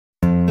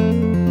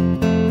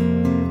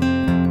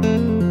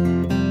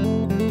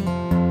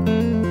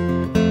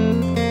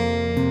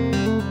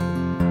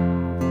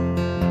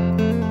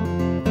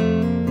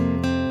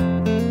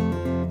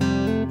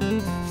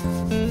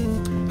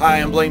Hi,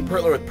 I'm Blaine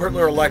Pertler with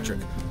Pertler Electric.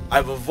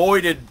 I've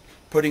avoided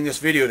putting this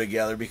video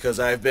together because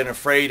I've been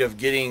afraid of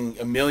getting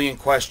a million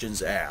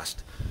questions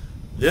asked.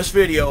 This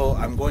video,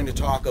 I'm going to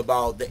talk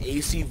about the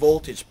AC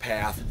voltage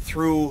path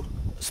through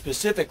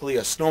specifically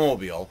a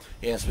snowmobile,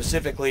 and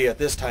specifically at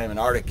this time an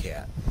Arctic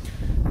Cat.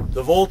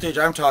 The voltage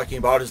I'm talking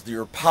about is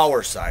your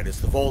power side. It's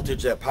the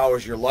voltage that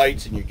powers your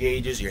lights and your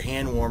gauges, your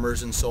hand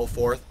warmers and so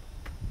forth.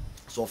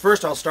 So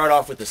first I'll start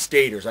off with the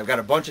stators. I've got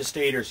a bunch of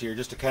stators here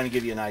just to kind of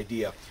give you an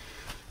idea.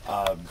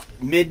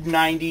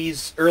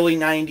 Mid-90s, early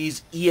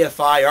 90s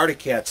EFI Arctic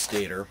Cat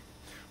stator.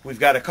 We've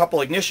got a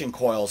couple ignition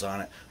coils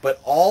on it,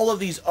 but all of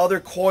these other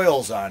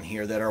coils on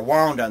here that are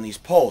wound on these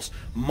posts,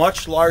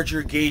 much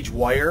larger gauge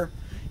wire,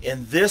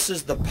 and this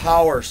is the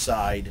power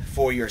side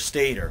for your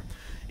stator.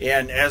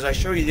 And as I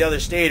show you the other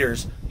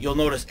stators, you'll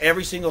notice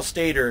every single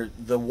stator,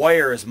 the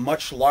wire is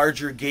much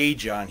larger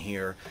gauge on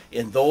here,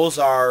 and those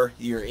are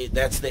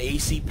that's the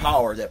AC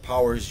power that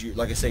powers your,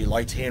 like I say,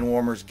 lights, hand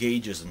warmers,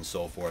 gauges, and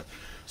so forth.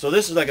 So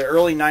this is like an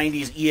early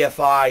 90s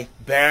EFI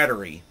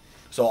battery.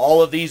 So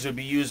all of these would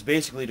be used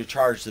basically to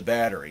charge the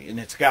battery, and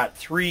it's got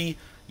 3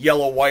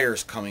 yellow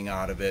wires coming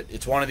out of it.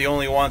 It's one of the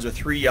only ones with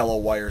 3 yellow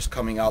wires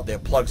coming out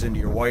that plugs into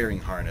your wiring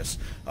harness.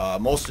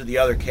 Most of the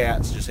other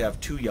Cats just have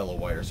 2 yellow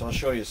wires. So I'll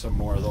show you some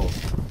more of those.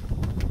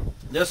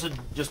 This would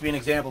just be an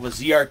example of a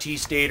ZRT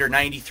stator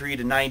 93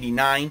 to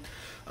 99.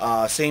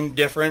 Same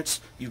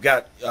difference. You've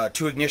got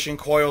 2 ignition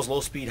coils,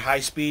 low speed,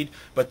 high speed,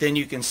 but then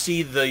you can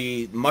see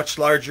the much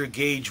larger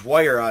gauge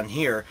wire on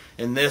here,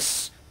 and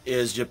this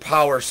is your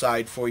power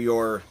side for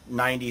your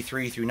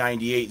 93 through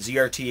 98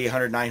 ZRT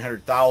 800,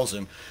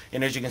 900,000.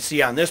 And as you can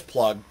see on this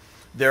plug,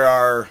 there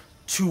are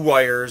 2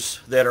 wires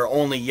that are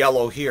only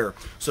yellow here.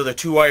 So the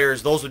 2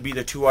 wires, those would be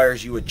the 2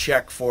 wires you would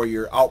check for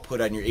your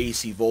output on your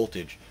AC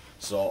voltage.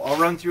 So I'll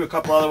run through a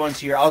couple other ones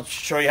here. I'll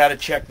show you how to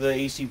check the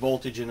AC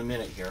voltage in a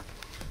minute here.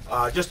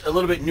 Just a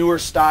little bit newer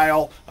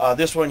style.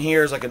 This one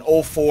here is like an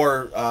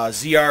 04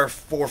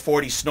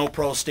 ZR440 Snow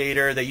Pro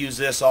stator. They use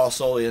this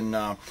also in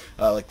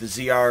like the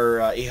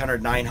ZR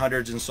 800,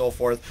 900s and so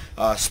forth.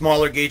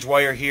 Smaller gauge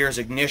wire here is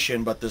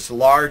ignition, but this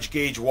large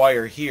gauge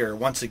wire here,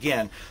 once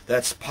again,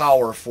 that's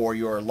power for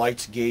your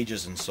lights,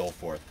 gauges, and so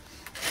forth.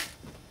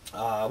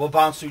 We'll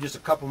bounce through just a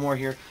couple more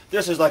here.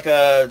 This is like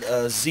a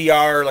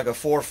ZR, like a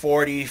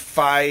 440,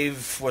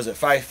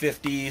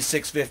 550,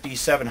 650,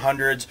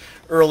 700s,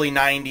 early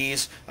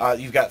 90s.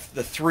 You've got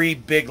the 3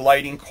 big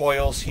lighting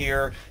coils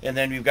here, and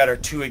then we've got our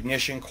 2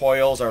 ignition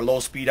coils, our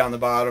low speed on the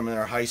bottom and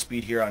our high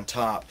speed here on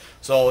top.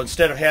 So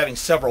instead of having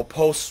several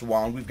posts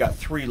wound, we've got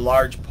 3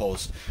 large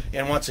posts.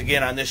 And once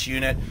again on this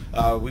unit,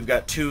 we've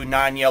got 2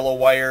 non-yellow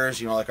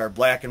wires, you know, like our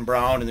black and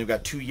brown, and we've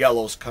got 2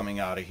 yellows coming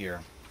out of here.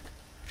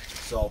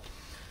 So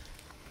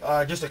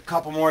just a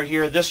couple more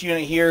here. This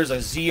unit here is a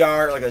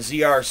ZR, like a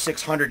ZR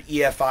 600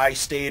 EFI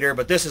stator,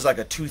 but this is like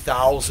a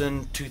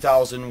 2000,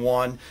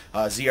 2001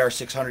 ZR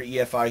 600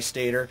 EFI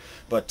stator.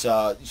 But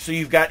so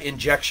you've got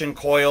injection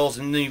coils,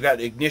 and then you've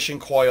got ignition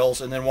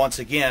coils, and then once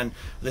again,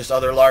 this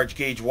other large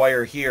gauge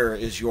wire here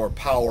is your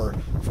power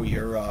for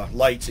your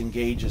lights and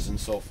gauges and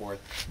so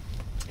forth.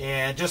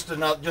 And just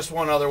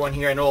one other one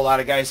here. I know a lot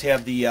of guys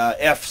have the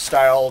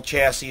F-style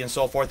chassis and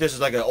so forth. This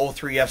is like an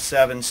 03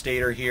 F7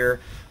 stator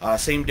here.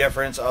 Same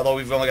difference, although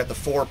we've only got the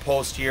 4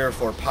 posts here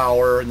for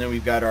power, and then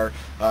we've got our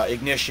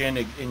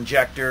ignition,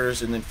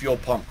 injectors, and then fuel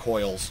pump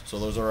coils. So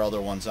those are other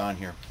ones on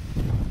here.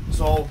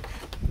 So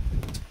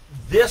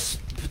this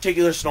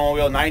particular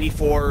snowmobile,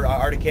 94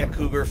 Arctic Cat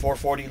Cougar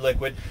 440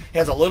 liquid,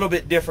 has a little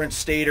bit different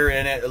stator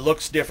in it. It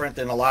looks different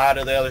than a lot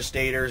of the other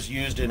stators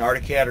used in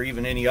Arctic Cat or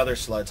even any other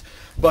sleds.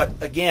 But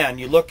again,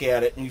 you look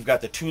at it and you've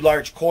got the 2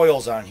 large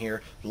coils on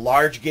here,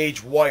 large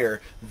gauge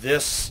wire.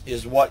 This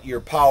is what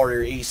your power,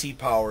 your AC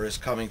power, is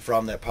coming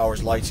from, that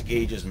powers lights,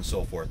 gauges, and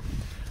so forth.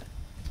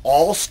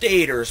 All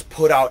stators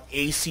put out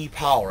AC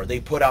power. They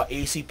put out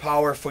AC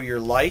power for your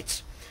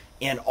lights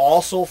and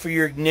also for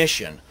your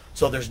ignition.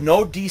 So there's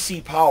no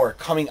DC power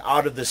coming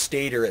out of the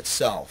stator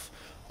itself.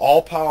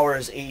 All power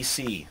is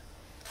AC.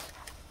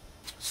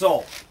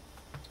 So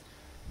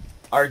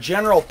our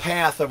general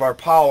path of our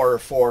power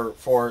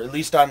for at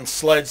least on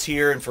sleds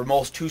here and for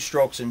most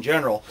 2-strokes in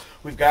general,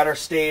 we've got our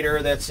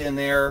stator that's in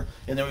there,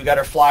 and then we've got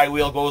our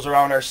flywheel goes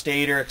around our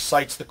stator,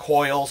 excites the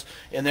coils,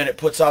 and then it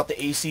puts out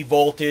the AC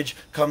voltage,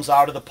 comes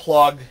out of the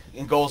plug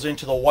and goes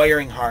into the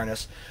wiring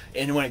harness.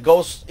 And when it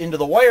goes into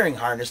the wiring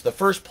harness, the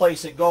first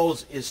place it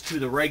goes is to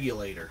the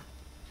regulator.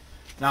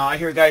 Now I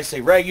hear guys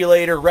say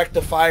regulator,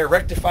 rectifier,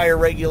 rectifier,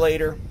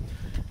 regulator.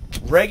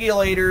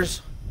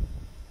 Regulators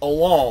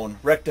alone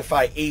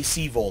rectify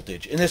AC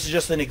voltage, and this is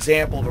just an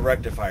example of a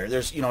rectifier.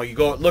 There's, you know, you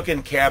go look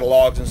in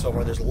catalogs and so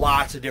forth, there's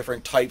lots of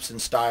different types and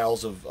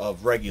styles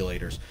of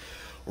regulators.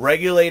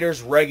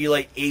 Regulators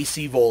regulate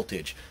AC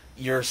voltage.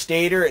 Your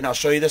stator, and I'll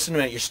show you this in a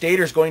minute, your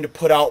stator is going to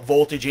put out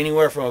voltage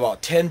anywhere from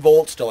about 10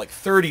 volts to like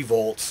 30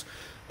 volts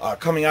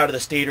coming out of the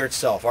stator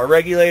itself. Our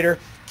regulator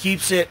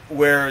keeps it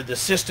where the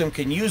system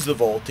can use the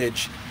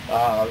voltage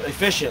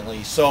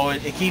efficiently, so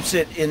it keeps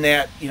it in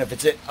that, if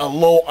it's at a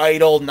low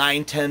idle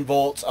 9-10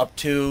 volts up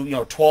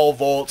to 12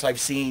 volts. I've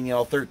seen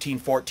 13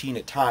 14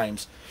 at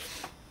times.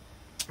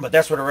 But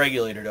that's what a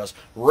regulator does.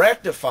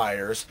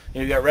 Rectifiers,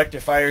 you got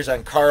rectifiers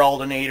on car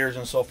alternators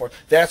and so forth.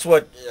 That's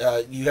what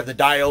you have the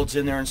diodes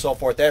in there and so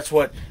forth. That's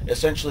what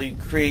essentially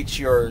takes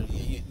your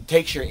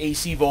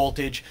AC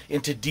voltage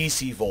into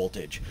DC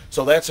voltage.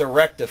 So that's a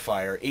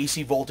rectifier,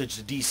 AC voltage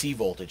to DC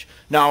voltage.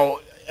 Now,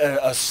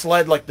 a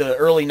sled like the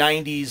early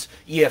 90s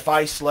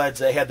EFI sleds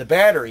that had the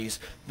batteries,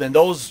 then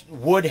those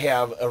would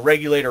have a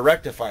regulator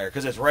rectifier,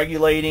 because it's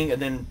regulating and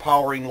then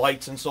powering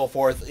lights and so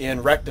forth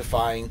and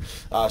rectifying,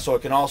 so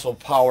it can also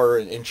power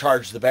and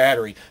charge the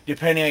battery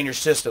depending on your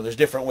system. There's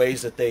different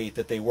ways that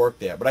they work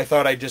that, but I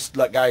thought I'd just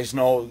let guys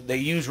know they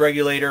use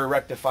regulator,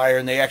 rectifier,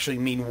 and they actually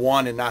mean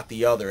one and not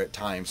the other at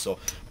times. So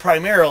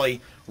primarily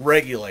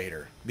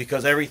regulator,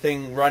 because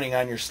everything running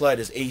on your sled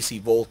is AC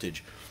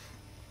voltage.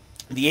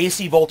 The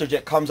AC voltage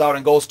that comes out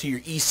and goes to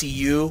your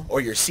ECU or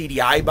your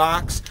CDI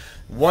box,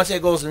 once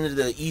it goes into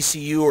the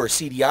ECU or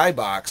CDI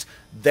box,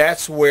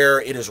 that's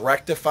where it is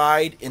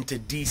rectified into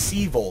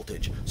DC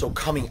voltage. So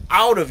coming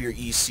out of your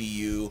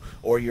ECU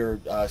or your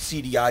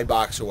CDI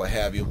box or what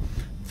have you,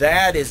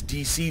 that is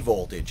DC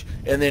voltage,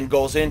 and then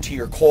goes into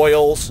your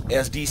coils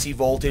as DC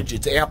voltage.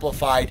 It's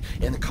amplified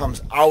and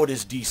comes out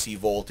as DC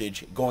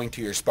voltage going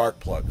to your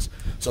spark plugs.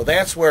 So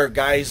that's where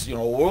guys,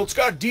 well, it's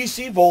got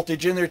DC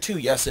voltage in there too.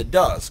 Yes, it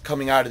does,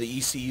 coming out of the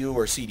ECU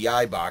or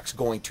CDI box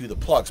going to the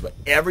plugs, but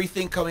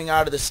everything coming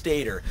out of the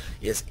stator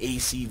is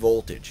AC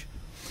voltage.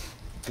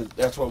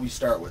 That's what we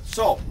start with.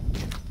 So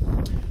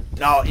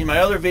now in my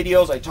other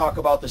videos I talk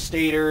about the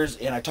stators,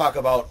 and I talk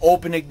about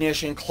open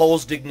ignition,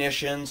 closed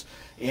ignitions.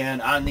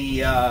 And on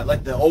the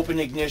like the open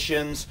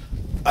ignitions,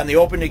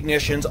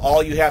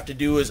 all you have to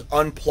do is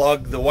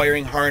unplug the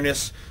wiring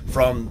harness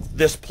from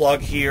this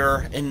plug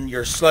here, and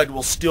your sled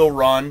will still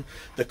run.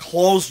 The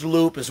closed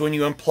loop is when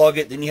you unplug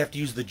it, then you have to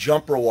use the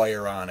jumper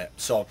wire on it.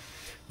 So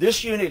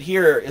this unit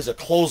here is a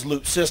closed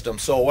loop system.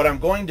 So what I'm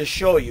going to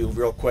show you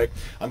real quick,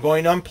 I'm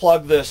going to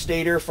unplug the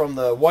stator from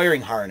the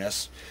wiring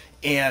harness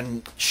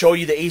and show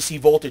you the AC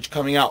voltage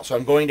coming out. So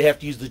I'm going to have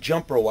to use the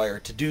jumper wire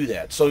to do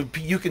that. So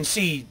you can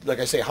see, like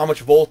I say, how much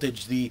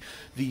voltage the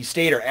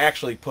stator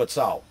actually puts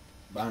out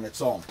on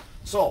its own.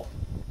 So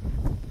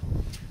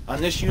on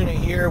this unit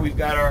here, we've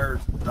got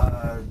our,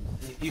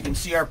 you can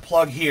see our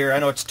plug here. I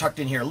know it's tucked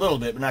in here a little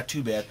bit, but not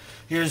too bad.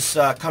 Here's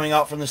coming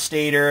out from the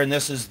stator, and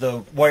this is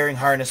the wiring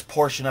harness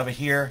portion of it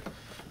here.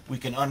 We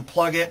can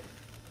unplug it.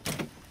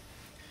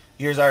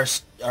 Here's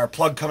our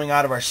plug coming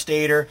out of our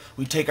stator.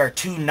 We take our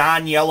two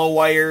non-yellow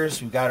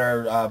wires. We've got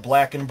our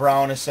black and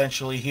brown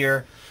essentially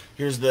here.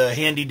 Here's the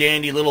handy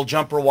dandy little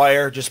jumper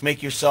wire. Just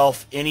make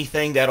yourself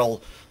anything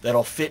that'll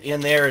fit in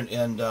there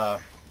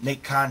and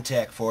make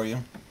contact for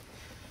you.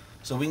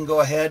 So we can go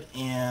ahead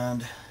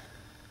and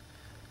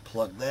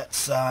plug that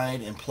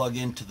side and plug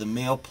into the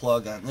male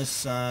plug on this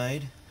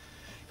side.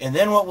 And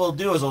then what we'll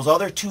do is those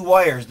other two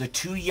wires, the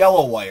two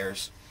yellow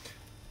wires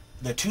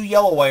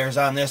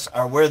on this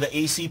are where the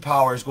AC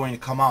power is going to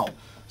come out.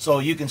 So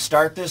you can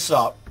start this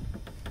up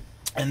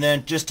and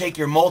then just take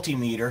your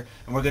multimeter,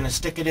 and we're going to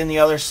stick it in the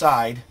other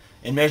side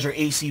and measure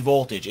AC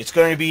voltage. It's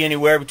going to be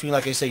anywhere between,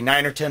 like I say,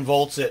 9 or 10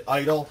 volts at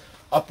idle,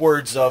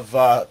 upwards of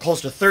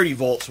close to 30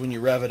 volts when you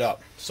rev it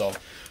up. So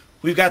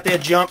we've got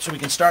that jump, so we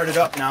can start it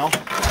up now.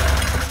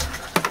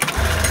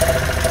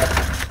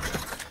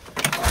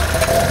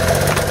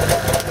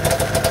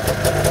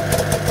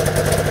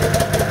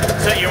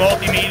 Set your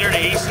multimeter to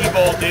AC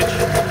voltage.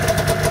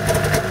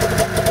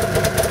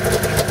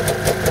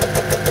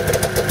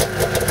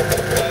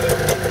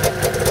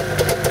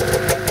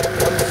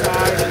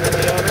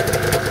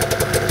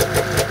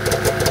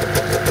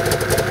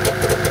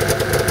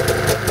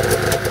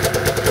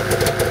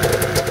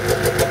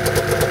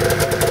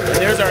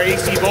 Our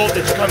AC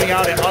voltage coming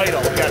out at idle.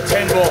 We got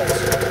 10 volts.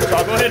 So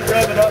I'll go ahead and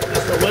rev it up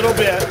just a little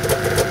bit.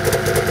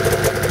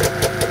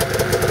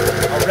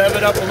 I'll rev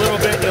it up a little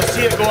bit. You'll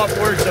see it go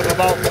upwards of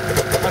about,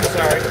 I'm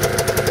sorry,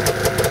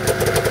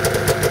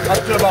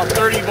 up to about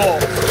 30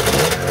 volts.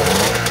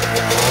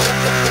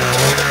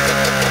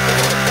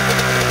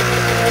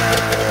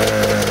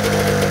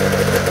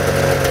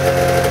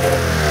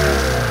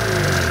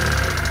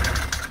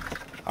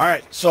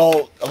 Alright,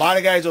 so a lot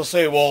of guys will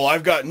say, well,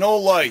 I've got no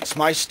lights,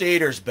 my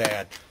stator's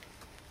bad.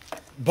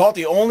 About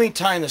the only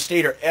time the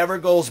stator ever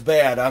goes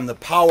bad on the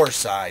power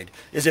side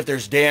is if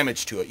there's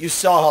damage to it. You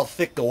saw how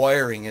thick the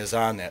wiring is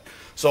on that.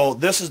 So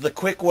this is the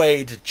quick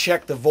way to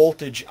check the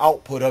voltage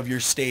output of your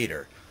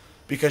stator.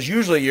 Because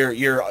usually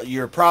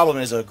your problem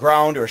is a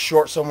ground or a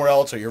short somewhere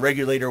else, or your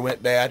regulator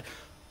went bad.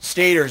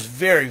 Stators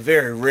very,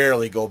 very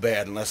rarely go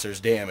bad unless there's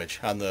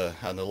damage on the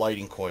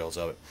lighting coils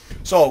of it.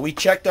 So we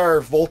checked our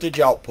voltage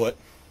output.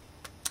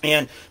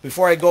 And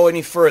before I go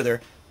any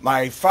further,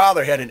 my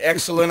father had an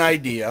excellent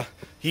idea.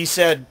 He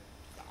said,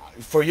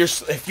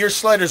 if your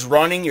sled is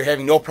running, you're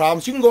having no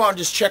problems, you can go out and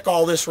just check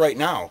all this right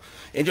now.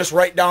 and just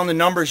write down the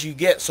numbers you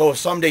get, so if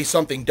someday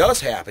something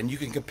does happen, you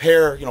can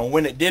compare, you know,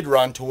 when it did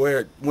run to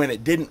when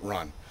it didn't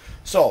run.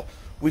 So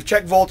we've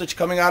checked voltage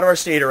coming out of our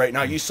stator right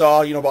now. You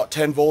saw, you know, about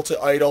 10 volts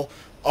at idle,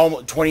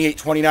 almost 28,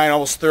 29,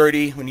 almost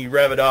 30 when you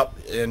rev it up,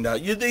 and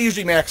they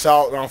usually max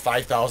out around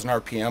 5,000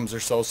 RPMs or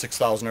so,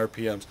 6,000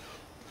 RPMs.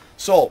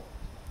 So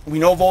we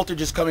know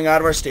voltage is coming out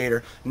of our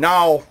stator.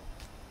 Now,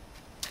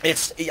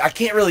 I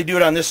can't really do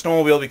it on this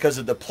snowmobile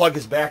because the plug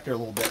is back there a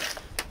little bit.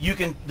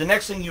 The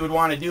next thing you would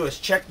want to do is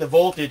check the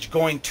voltage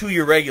going to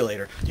your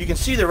regulator. You can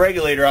see the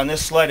regulator on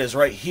this sled is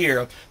right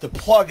here. The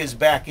plug is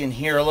back in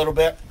here a little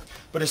bit.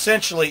 But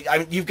essentially, I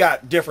mean, you've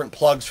got different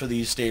plugs for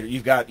these stator.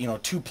 You've got, you know,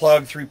 2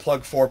 plug, 3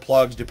 plug, 4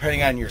 plugs,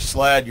 depending on your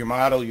sled, your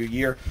model, your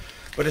year.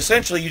 But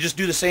essentially, you just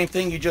do the same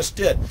thing you just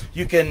did.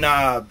 You can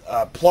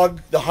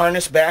plug the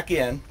harness back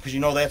in, because you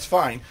know that's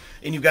fine.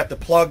 And you've got the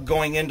plug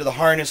going into the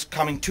harness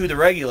coming to the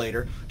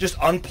regulator. Just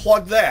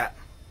unplug that,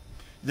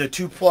 the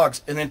 2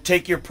 plugs, and then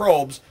take your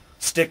probes,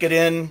 stick it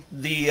in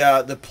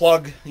the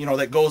plug, you know,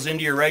 that goes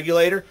into your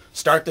regulator.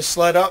 Start the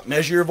sled up,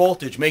 measure your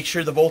voltage. Make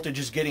sure the voltage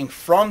is getting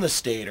from the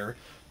stator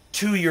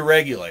to your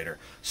regulator.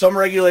 Some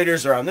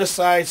regulators are on this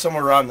side, some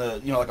are on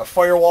the, you know, like a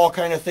firewall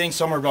kind of thing,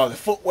 some are on the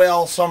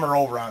footwell, some are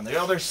over on the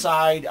other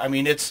side. I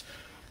mean, it's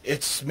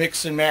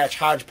mix and match,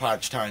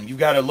 hodgepodge time. You've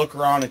got to look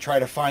around and try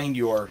to find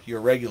your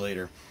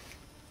regulator.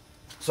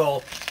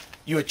 So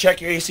you would check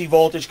your AC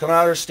voltage coming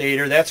out of the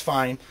stator, that's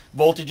fine.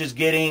 Voltage is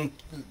getting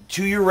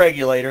to your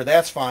regulator,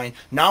 that's fine.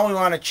 Now we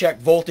want to check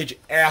voltage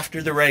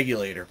after the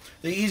regulator.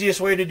 The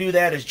easiest way to do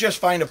that is just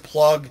find a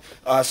plug,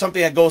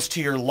 something that goes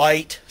to your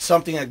light,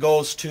 something that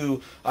goes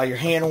to your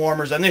hand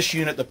warmers. On this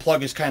unit, the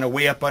plug is kind of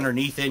way up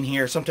underneath in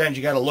here. Sometimes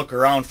you got to look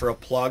around for a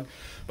plug.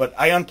 But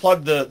I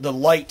unplugged the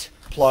light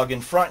plug in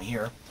front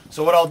here.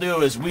 So what I'll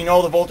do is, we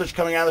know the voltage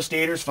coming out of the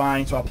stator is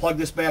fine, so I'll plug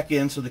this back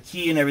in so the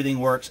key and everything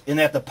works, and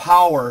that the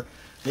power,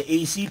 the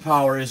AC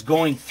power, is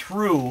going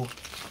through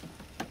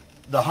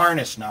the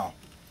harness now.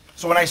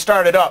 So when I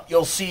start it up,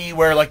 you'll see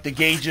where like the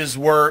gauges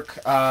work,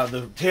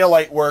 the tail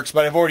light works,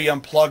 but I've already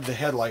unplugged the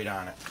headlight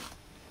on it.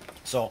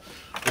 So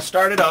we'll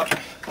start it up.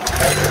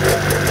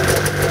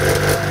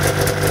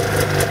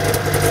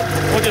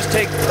 We'll just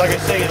take, like I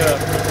say,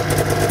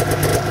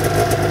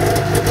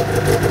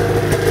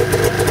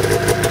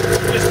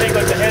 just take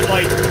like the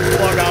headlight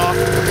plug off.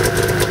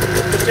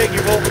 Just take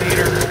your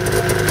voltmeter.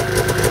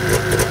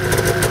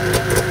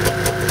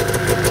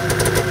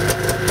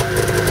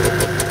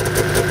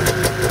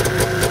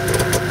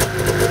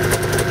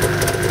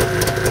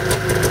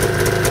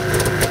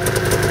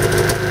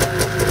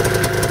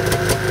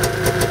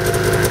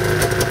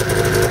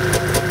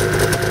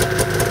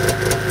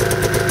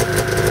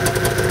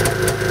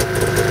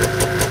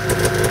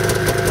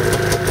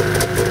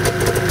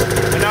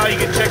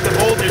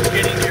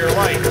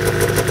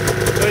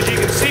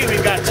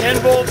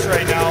 Volts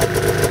right now,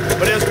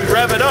 but as we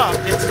rev it up,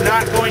 it's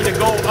not going to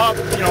go up,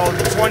 you know,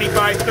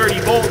 25, 30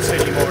 volts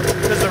anymore,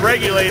 because the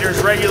regulator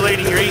is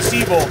regulating your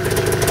AC voltage.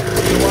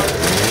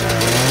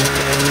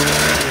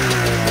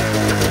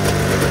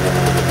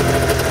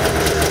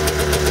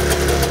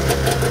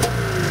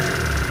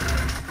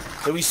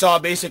 So we saw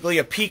basically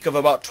a peak of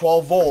about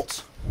 12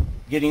 volts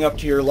getting up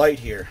to your light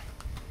here.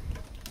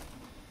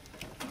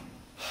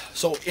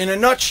 So in a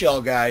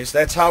nutshell, guys,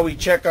 that's how we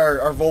check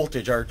our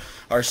voltage.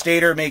 Our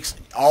stator makes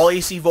all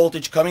AC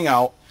voltage coming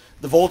out.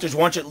 The voltage,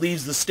 once it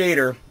leaves the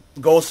stator,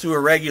 goes through a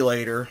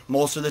regulator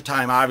most of the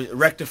time.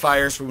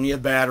 Rectifiers for when you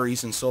have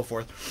batteries and so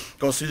forth.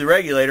 Goes through the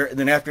regulator, and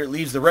then after it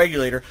leaves the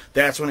regulator,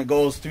 that's when it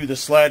goes through the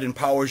sled and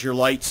powers your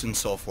lights and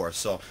so forth.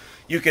 So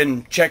you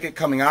can check it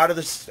coming out of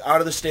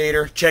the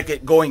stator, check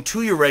it going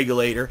to your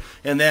regulator,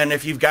 and then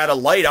if you've got a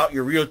light out,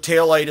 your rear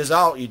tail light is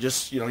out, you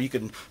just, you know, you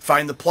can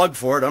find the plug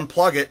for it,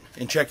 unplug it,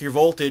 and check your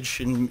voltage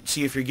and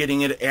see if you're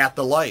getting it at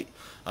the light.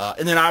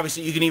 And then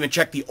obviously you can even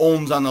check the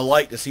ohms on the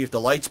light to see if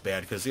the light's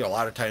bad, because, you know, a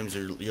lot of times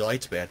your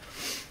light's bad.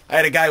 I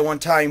had a guy one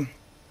time,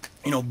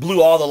 you know,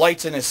 blew all the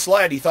lights in his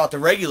sled. He thought the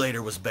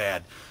regulator was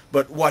bad.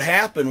 But what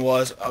happened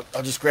was,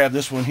 I'll just grab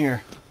this one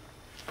here.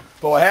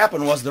 But what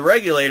happened was the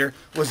regulator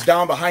was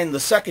down behind the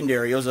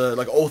secondary. It was a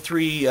like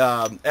 03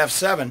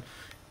 F7,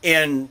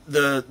 and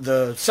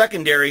the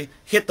secondary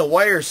hit the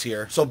wires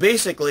here. So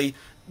basically,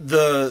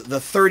 the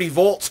 30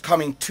 volts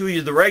coming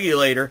to the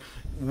regulator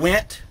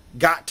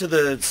got to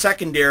the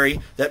secondary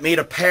that made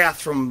a path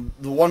from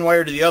the one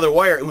wire to the other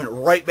wire. It went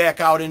right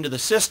back out into the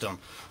system.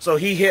 So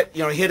he hit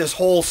his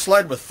whole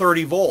sled with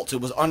 30 volts.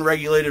 It was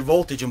unregulated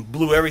voltage and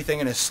blew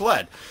everything in his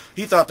sled.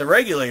 He thought the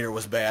regulator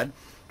was bad.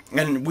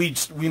 And we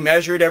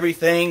measured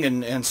everything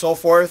and so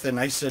forth, and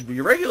I said, well,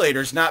 your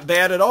regulator's not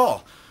bad at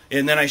all.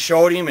 And then I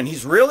showed him, and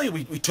he's really,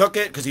 we took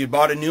it, because he had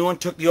bought a new one,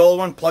 took the old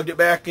one, plugged it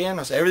back in.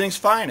 I said, everything's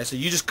fine. I said,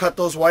 you just cut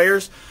those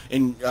wires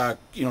and,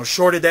 you know,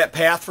 shorted that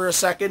path for a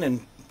second,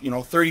 and, you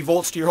know, 30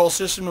 volts to your whole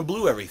system and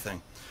blew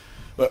everything.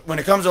 But when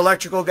it comes to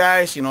electrical,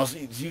 guys, you know,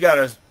 you got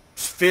to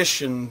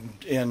fish and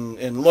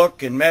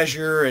look and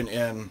measure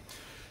and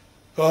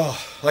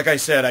Oh, like I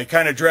said, I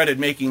kind of dreaded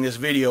making this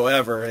video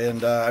ever,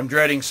 and I'm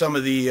dreading some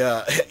of the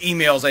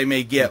emails I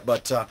may get,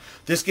 but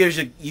this gives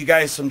you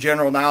guys some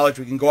general knowledge.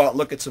 We can go out and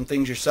look at some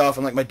things yourself,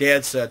 and like my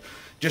dad said,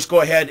 just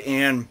go ahead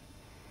and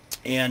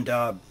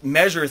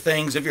measure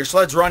things. If your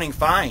sled's running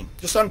fine,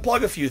 just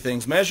unplug a few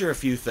things, measure a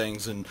few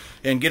things, and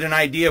get an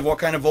idea of what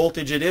kind of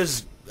voltage it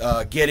is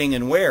getting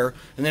and where.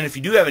 And then if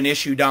you do have an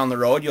issue down the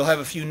road, you'll have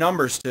a few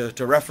numbers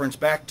to reference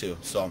back to.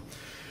 So,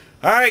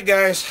 all right,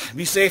 guys,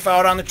 be safe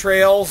out on the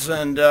trails.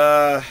 And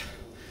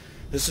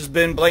this has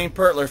been Blaine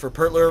Pertler for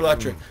Pertler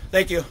Electric.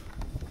 Thank you.